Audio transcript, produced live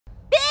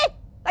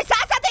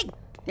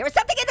There was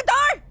something in the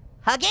door!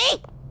 Huggy?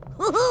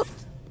 Ooh,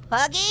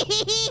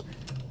 Huggy?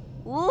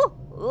 Ooh,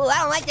 I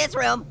don't like this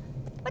room.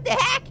 What the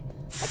heck?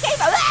 I can't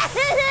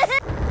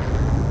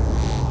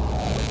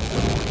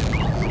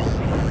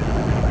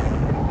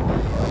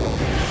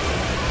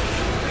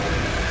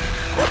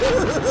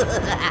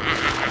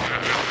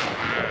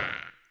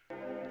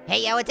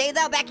Hey yo, it's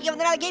Azo back again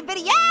with another game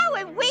video,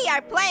 and we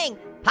are playing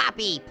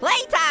Poppy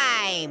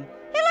Playtime.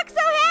 It looks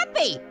so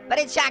happy, but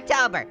it's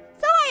Shocktober,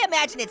 so I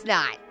imagine it's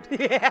not.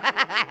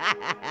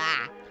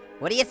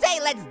 What do you say?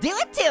 Let's do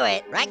it to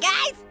it, right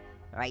guys?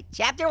 All right,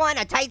 chapter 1,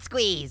 a tight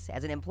squeeze.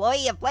 As an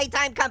employee of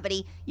Playtime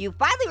Company, you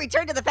finally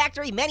returned to the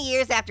factory many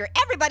years after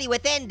everybody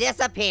within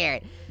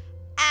disappeared.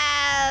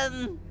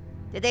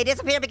 Did they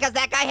disappear because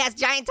that guy has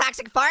giant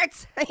toxic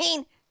farts? I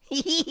mean,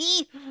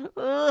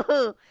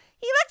 ooh,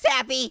 he looks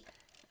happy,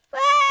 but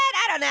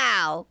I don't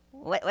know.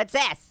 What's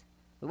this?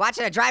 We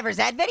watching a driver's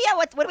ed video?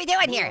 What are we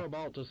doing here? You're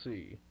about to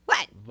see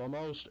what? The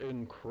most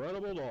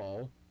incredible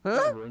doll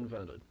ever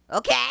invented.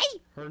 Okay.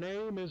 Her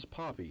name is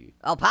Poppy.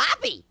 Oh,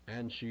 Poppy.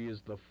 And she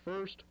is the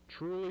first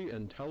truly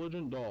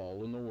intelligent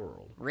doll in the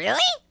world. Really?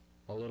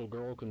 A little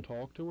girl can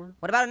talk to her.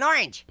 What about an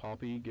orange?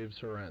 Poppy gives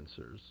her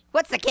answers.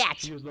 What's the catch?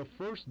 She is the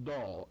first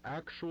doll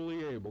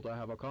actually able to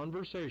have a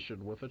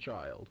conversation with a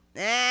child.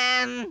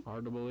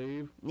 Hard to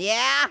believe?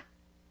 Yeah.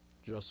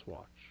 Just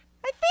watch.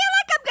 I feel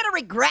like I'm gonna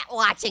regret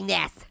watching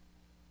this.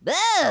 Boo!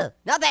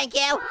 No thank you.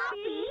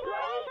 Poppy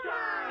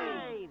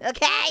Playtime!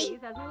 Okay.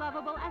 She's as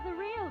lovable as a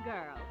real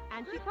girl,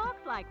 and she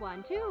talks like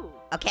one too.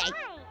 Okay.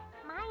 Hi,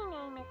 my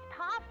name is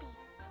Poppy.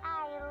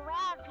 I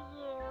love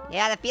you.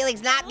 Yeah, the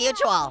feeling's not Can you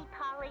mutual. help me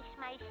polish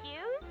my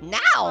shoes?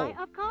 No. Why,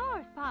 of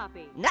course,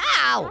 Poppy.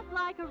 No. Just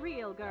like a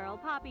real girl,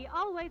 Poppy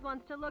always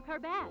wants to look her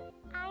best.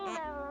 I'm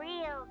a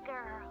real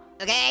girl,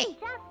 Okay.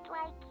 just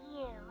like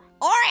you.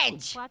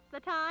 Orange. What's the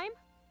time?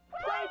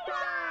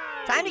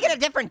 Playtime! Time to get a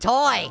different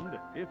toy. And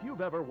if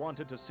you've ever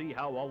wanted to see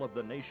how all of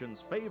the nation's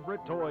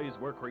favorite toys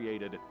were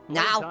created,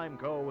 No. Playtime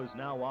Co. is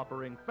now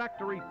offering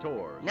factory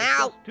tours. No. At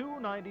just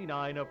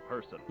 $2.99 a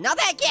person. No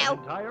thank An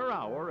you. entire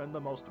hour in the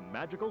most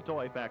magical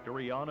toy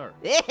factory on Earth.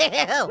 Ew.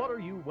 What are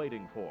you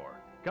waiting for?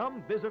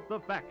 Come visit the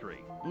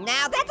factory.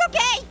 Now that's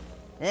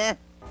okay.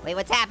 Wait,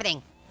 what's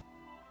happening?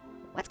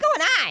 What's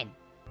going on?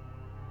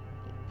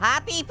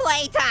 Poppy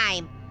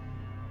Playtime.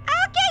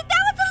 Okay,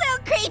 that was a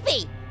little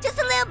creepy. Just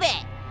a little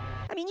bit.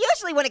 I mean,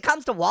 usually when it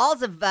comes to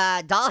walls of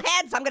doll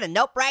heads, I'm gonna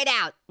nope right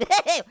out.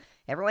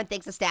 Everyone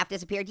thinks the staff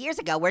disappeared years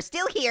ago. We're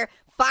still here.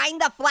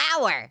 Find the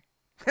flower.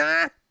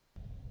 Huh?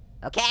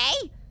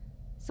 Okay.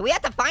 So we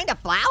have to find a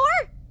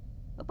flower?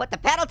 We'll put the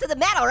pedal to the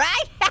metal,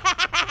 right?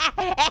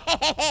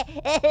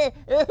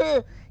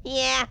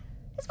 Yeah.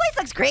 This place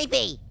looks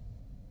creepy.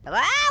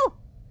 Hello?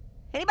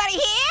 Anybody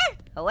here?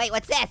 Oh, wait,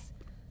 what's this?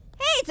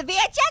 Hey, it's a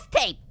VHS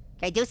tape.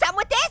 Can I do something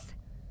with this?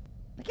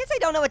 I guess I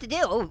don't know what to do.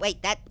 Oh,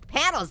 wait, that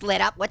panel's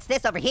lit up. What's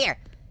this over here?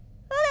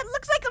 Oh, that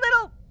looks like a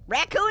little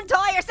raccoon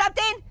toy or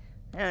something.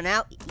 I don't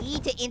know. E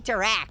to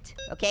interact.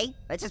 Okay,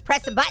 let's just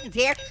press some buttons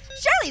here.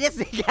 Surely this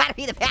has gotta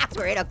be the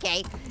password,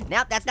 okay.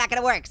 Nope, that's not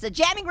gonna work. So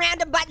jamming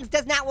random buttons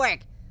does not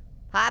work.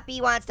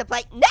 Poppy wants to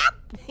play,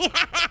 nope!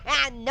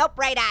 Nope,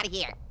 right out of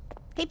here.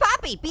 Hey,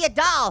 Poppy, be a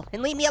doll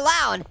and leave me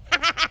alone.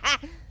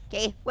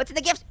 Okay, what's in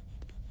the gift?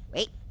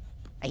 Wait,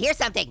 I hear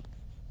something.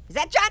 Is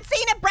that John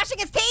Cena brushing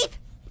his teeth?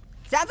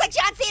 Sounds like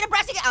John Cena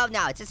brushing it. Oh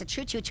no, it's just a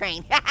choo-choo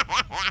train.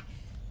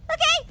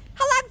 Okay,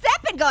 how long's that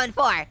been going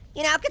for?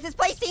 You know, because this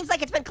place seems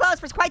like it's been closed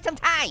for quite some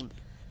time.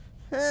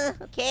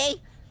 Okay,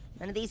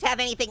 none of these have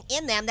anything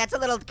in them. That's a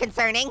little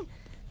concerning.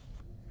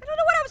 I don't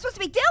know what I'm supposed to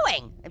be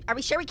doing. Are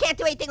we sure we can't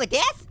do anything with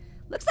this?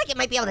 Looks like it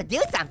might be able to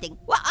do something.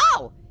 Well,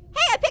 oh,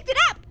 hey, I picked it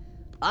up.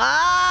 Oh,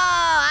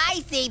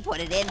 I see, put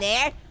it in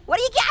there. What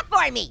do you got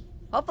for me?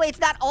 Hopefully it's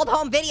not old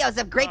home videos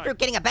of grapefruit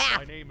getting a bath.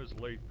 My name is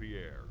Leif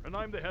Pierre, and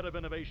I'm the head of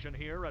innovation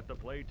here at the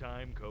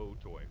Playtime Co.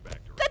 Toy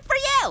Factory. Good for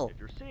you. If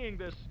you're seeing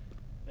this,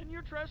 then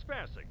you're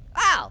trespassing.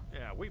 Oh,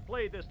 Yeah, we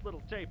play this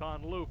little tape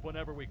on loop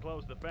whenever we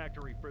close the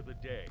factory for the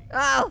day.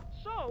 oh,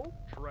 So,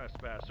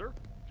 trespasser,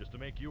 just to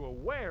make you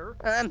aware,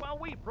 while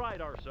we pride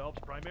ourselves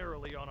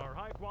primarily on our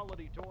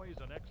high-quality toys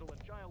and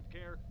excellent child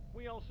care,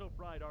 we also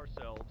pride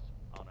ourselves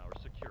on our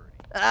security.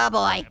 oh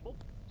boy. Example?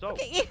 So,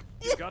 Okay.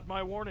 you got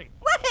my warning.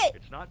 What?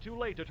 It's not too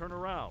late to turn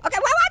around. Okay,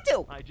 well, I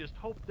want to. I just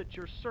hope that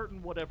you're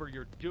certain whatever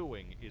you're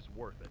doing is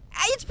worth it.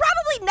 It's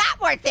probably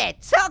not worth it.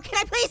 So can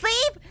I please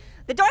leave?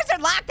 The doors are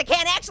locked. I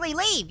can't actually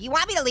leave. You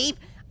want me to leave?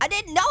 I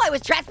didn't know I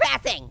was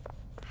trespassing.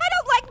 I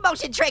don't like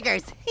motion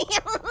triggers.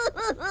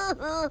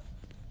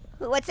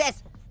 What's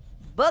this?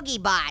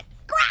 Boogie bot.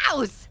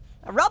 Gross.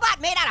 A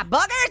robot made out of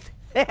boogers?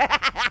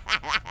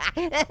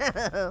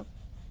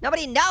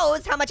 Nobody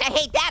knows how much I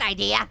hate that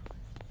idea.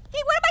 Hey,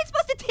 what am I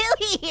supposed to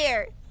do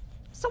here?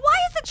 So why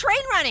is the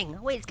train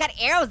running? Wait, it's got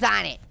arrows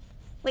on it.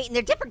 Wait, and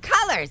they're different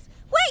colors.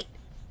 Wait,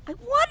 I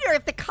wonder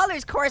if the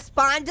colors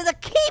correspond to the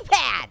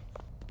keypad.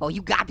 Oh,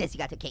 you got this. You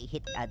got to, okay,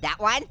 hit that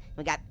one.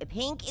 We got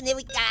pink, and then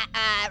we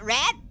got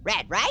red.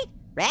 Red, right?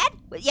 Red?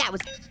 Well, yeah, it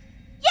was,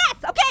 yes,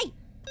 okay.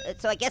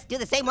 So I guess do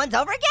the same ones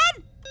over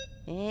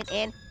again?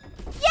 And,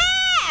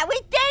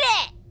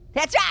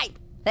 That's right.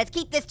 Let's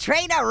keep this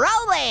train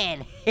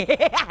a-rolling.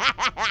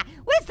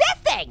 What is this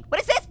thing? What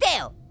does this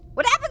do?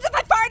 What happens if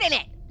I fart in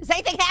it? Does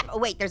anything happen? Oh,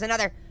 wait, there's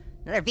another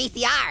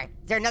VCR.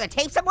 Is there another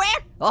tape somewhere?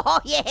 Oh,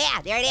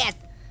 yeah, there it is.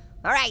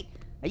 All right,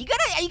 are you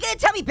gonna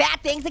tell me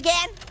bad things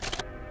again?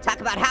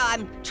 Talk about how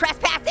I'm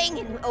trespassing?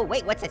 And, oh,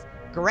 wait, what's this?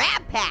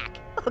 Grab pack.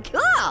 Oh,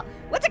 cool.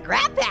 What's a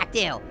grab pack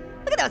do?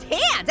 Look at those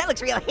hands. That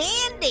looks real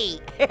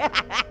handy.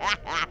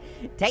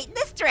 Tighten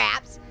the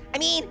straps. I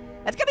mean,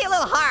 that's gonna be a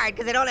little hard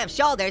because I don't have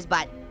shoulders,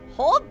 but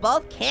hold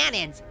both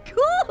cannons.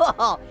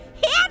 Cool.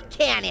 Hand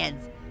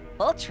cannons.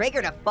 Pull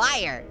trigger to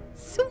fire.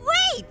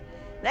 Sweet.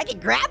 And I can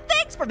grab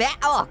things from that.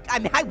 Oh,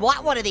 I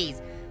want one of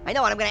these. I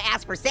know what I'm gonna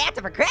ask for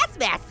Santa for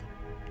Christmas.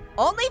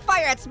 Only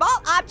fire at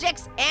small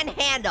objects and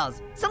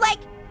handles. So like,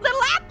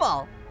 Little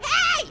Apple.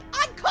 Hey,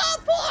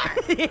 uncalled for.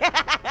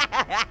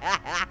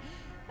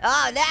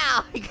 Oh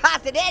no, he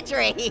caused an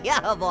injury.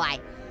 Oh boy.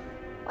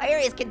 Wire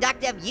is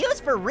conductive,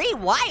 used for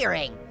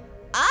rewiring.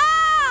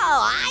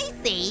 Oh, I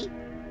see.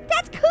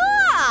 That's cool.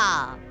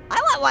 I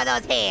want one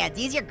of those hands.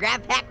 Use your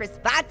grab pack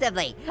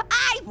responsibly.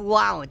 I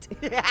won't.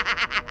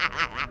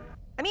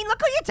 I mean,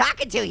 look who you're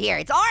talking to here.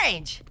 It's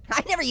Orange.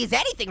 I never use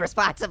anything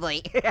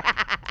responsibly.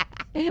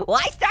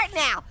 Why start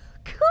now?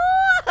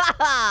 Cool.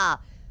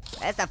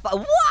 That's a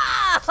fun.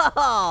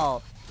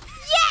 Whoa!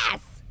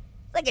 Yes!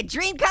 It's like a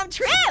dream come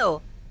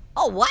true.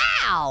 Oh,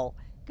 wow.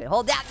 Good,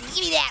 hold that,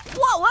 give me that.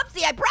 Whoa,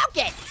 whoopsie, I broke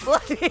it.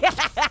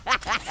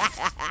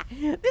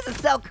 This is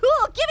so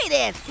cool, give me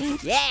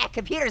this. Yeah,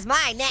 computer's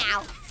mine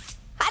now.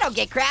 I don't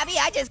get crabby,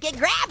 I just get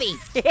grabby.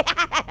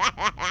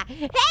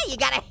 Hey, you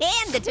gotta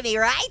hand it to me,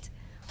 right?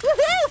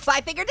 Woohoo,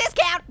 5-figure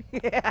discount.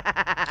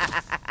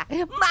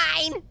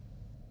 Mine.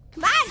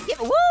 Come on, give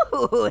it,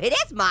 woo, it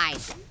is mine.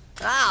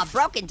 Oh,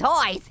 broken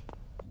toys.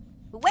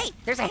 Wait,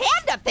 there's a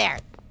hand up there.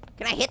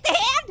 Can I hit the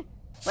hand?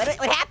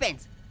 What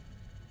happens?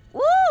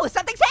 Woo,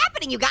 something's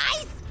happening, you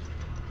guys.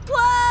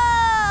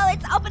 Whoa,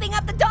 it's opening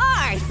up the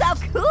door. So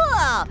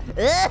cool.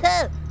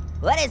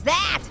 What is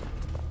that?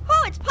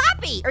 Oh, it's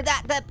Poppy, or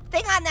the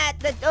thing on that,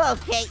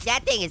 okay,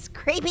 that thing is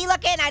creepy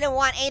looking. I don't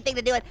want anything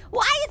to do with,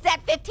 why is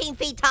that 15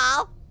 feet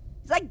tall?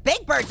 It's like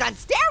Big Bird's on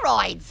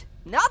steroids.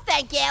 No,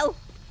 thank you.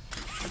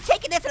 I'm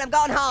taking this and I'm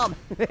going home.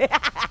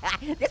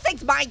 This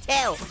thing's mine too.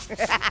 Oh,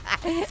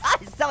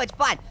 this is so much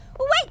fun.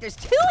 Oh, wait, there's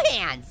 2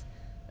 hands.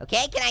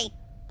 Okay, can I,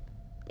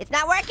 it's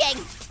not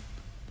working.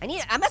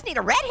 I must need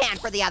a red hand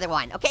for the other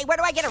one. Okay, where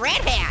do I get a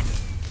red hand?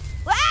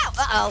 Wow,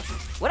 uh-oh.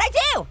 What'd I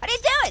do? I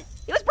didn't do it.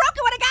 It was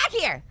broken when I got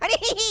here.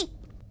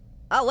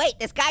 Oh wait,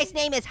 this guy's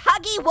name is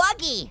Huggy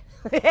Wuggy.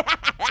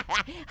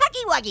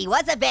 Huggy Wuggy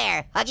was a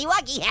bear. Huggy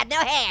Wuggy had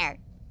no hair.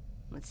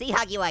 Let's see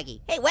Huggy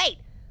Wuggy. Hey, wait.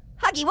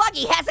 Huggy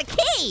Wuggy has a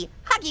key.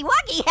 Huggy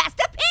Wuggy has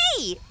to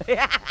pee. Give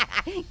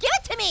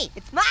it to me.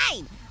 It's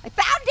mine. I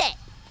found it.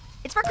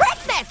 It's for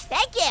Christmas.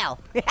 Thank you.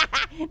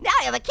 Now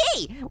I have a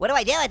key. What do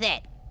I do with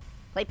it?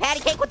 Play patty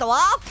cake with the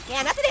wall?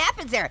 Yeah, nothing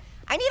happens there.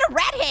 I need a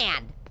red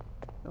hand.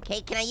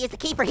 Okay, can I use the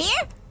key for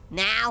here?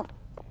 Now.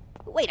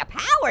 Wait, a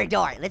power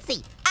door. Let's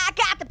see. I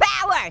got the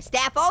power.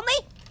 Staff only?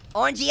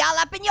 Orangey all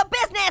up in your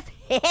business.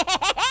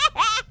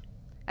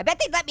 I bet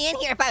they'd let me in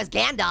here if I was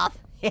Gandalf.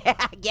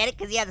 Get it?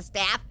 Because he has a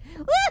staff?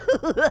 Woo!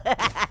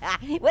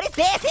 What is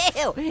this?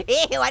 Ew.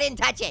 Ew, I didn't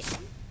touch it.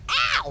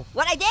 Ow!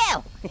 What'd I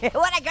do?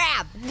 What'd I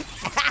grab?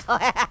 Ow.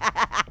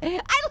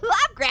 I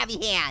love grabby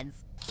hands.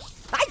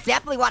 I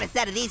definitely want a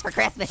set of these for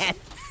Christmas. Okay,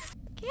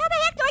 how the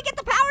heck do I get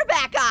the power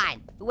back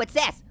on? What's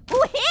this?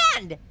 Ooh,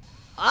 hand!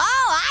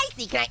 Oh, I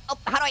see. Can I,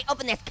 how do I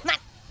open this? Come on.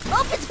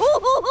 Open.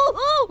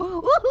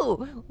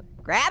 Ooh.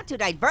 Grab to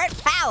divert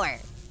power.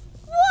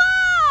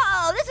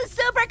 Whoa, this is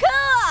super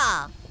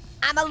cool.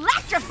 I'm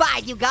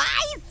electrified, you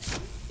guys.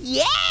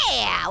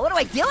 Yeah, what do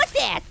I do with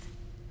this?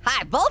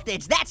 High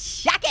voltage, that's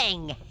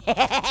shocking.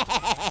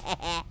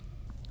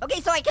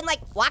 Okay, so I can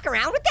like walk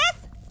around with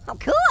this? Oh,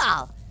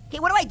 cool. Okay,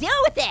 what do I do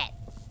with it?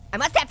 I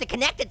must have to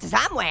connect it to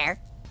somewhere.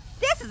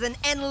 This is an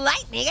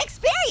enlightening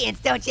experience,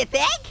 don't you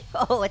think?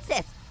 Oh, what's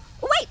this?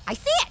 Oh, wait, I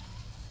see it.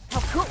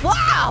 Oh, cool.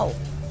 Wow!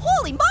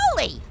 Holy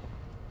moly!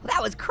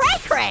 That was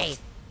cray-cray.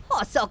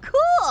 Oh, so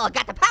cool.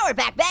 Got the power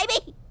back,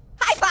 baby.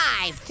 High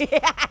five.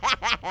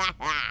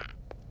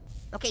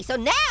 Okay, so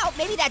now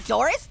maybe that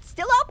door is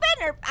still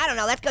open, or I don't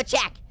know. Let's go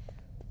check.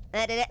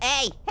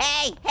 Hey.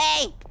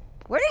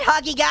 Where did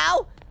Huggy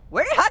go?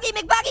 Where did Huggy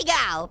McBuggy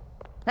go?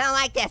 I don't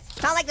like this.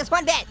 I don't like this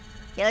one bit.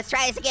 Okay, let's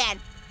try this again.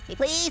 Okay,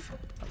 please.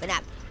 Open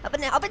up.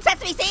 Open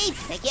sesame seeds.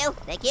 Thank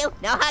you.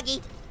 No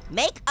Huggy.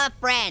 Make a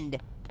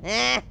friend.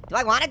 Do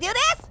I want to do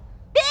this?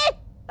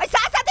 I saw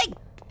something.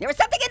 There was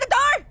something in the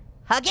door.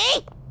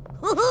 Huggy.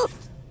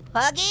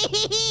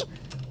 Huggy.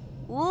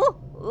 Ooh,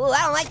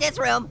 I don't like this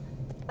room.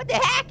 What the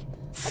heck?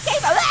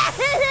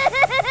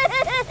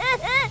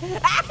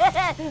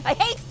 I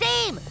hate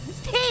Steam.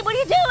 Steam, what are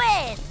you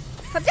doing?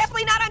 I'm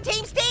definitely not on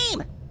Team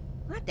Steam.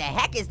 What the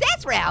heck is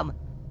this room?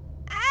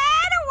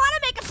 I don't want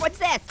to make a, what's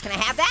this? Can I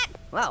have that?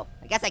 Whoa,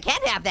 I guess I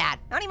can have that.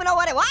 I don't even know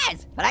what it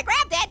was, but I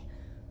grabbed it.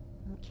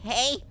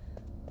 Okay,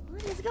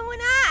 what is going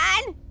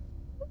on?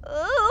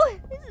 Ooh,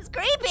 this is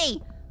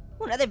creepy.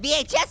 Ooh, another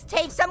VHS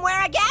tape somewhere,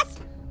 I guess?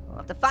 I'll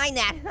have to find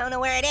that. I don't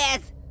know where it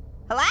is.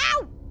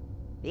 Hello?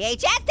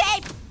 VHS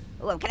tape!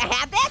 Ooh, can I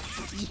have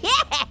this?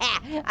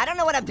 Yeah! I don't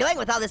know what I'm doing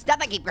with all this stuff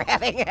I keep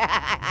grabbing.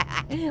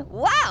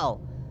 Whoa!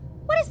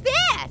 What is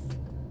this?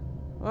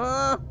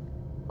 Well,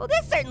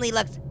 this certainly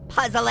looks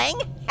puzzling.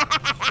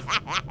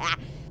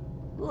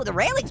 Ooh, the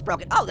railing's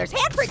broken. Oh, there's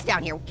handprints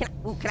down here. Can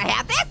I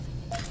have this?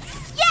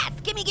 Yes!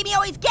 Gimme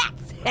always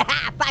gets!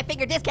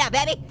 5-finger discount,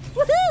 baby!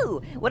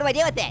 Woohoo! What do I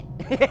do with it?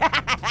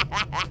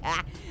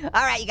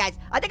 All right, you guys.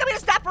 I think I'm gonna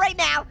stop right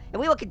now, and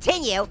we will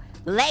continue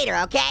later,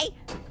 okay?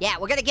 Yeah,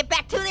 we're gonna get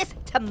back to this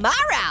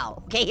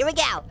tomorrow. Okay, here we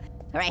go. All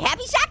right,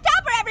 happy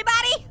Shocktober,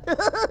 everybody!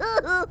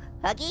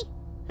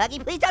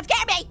 Huggy, please don't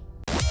scare me.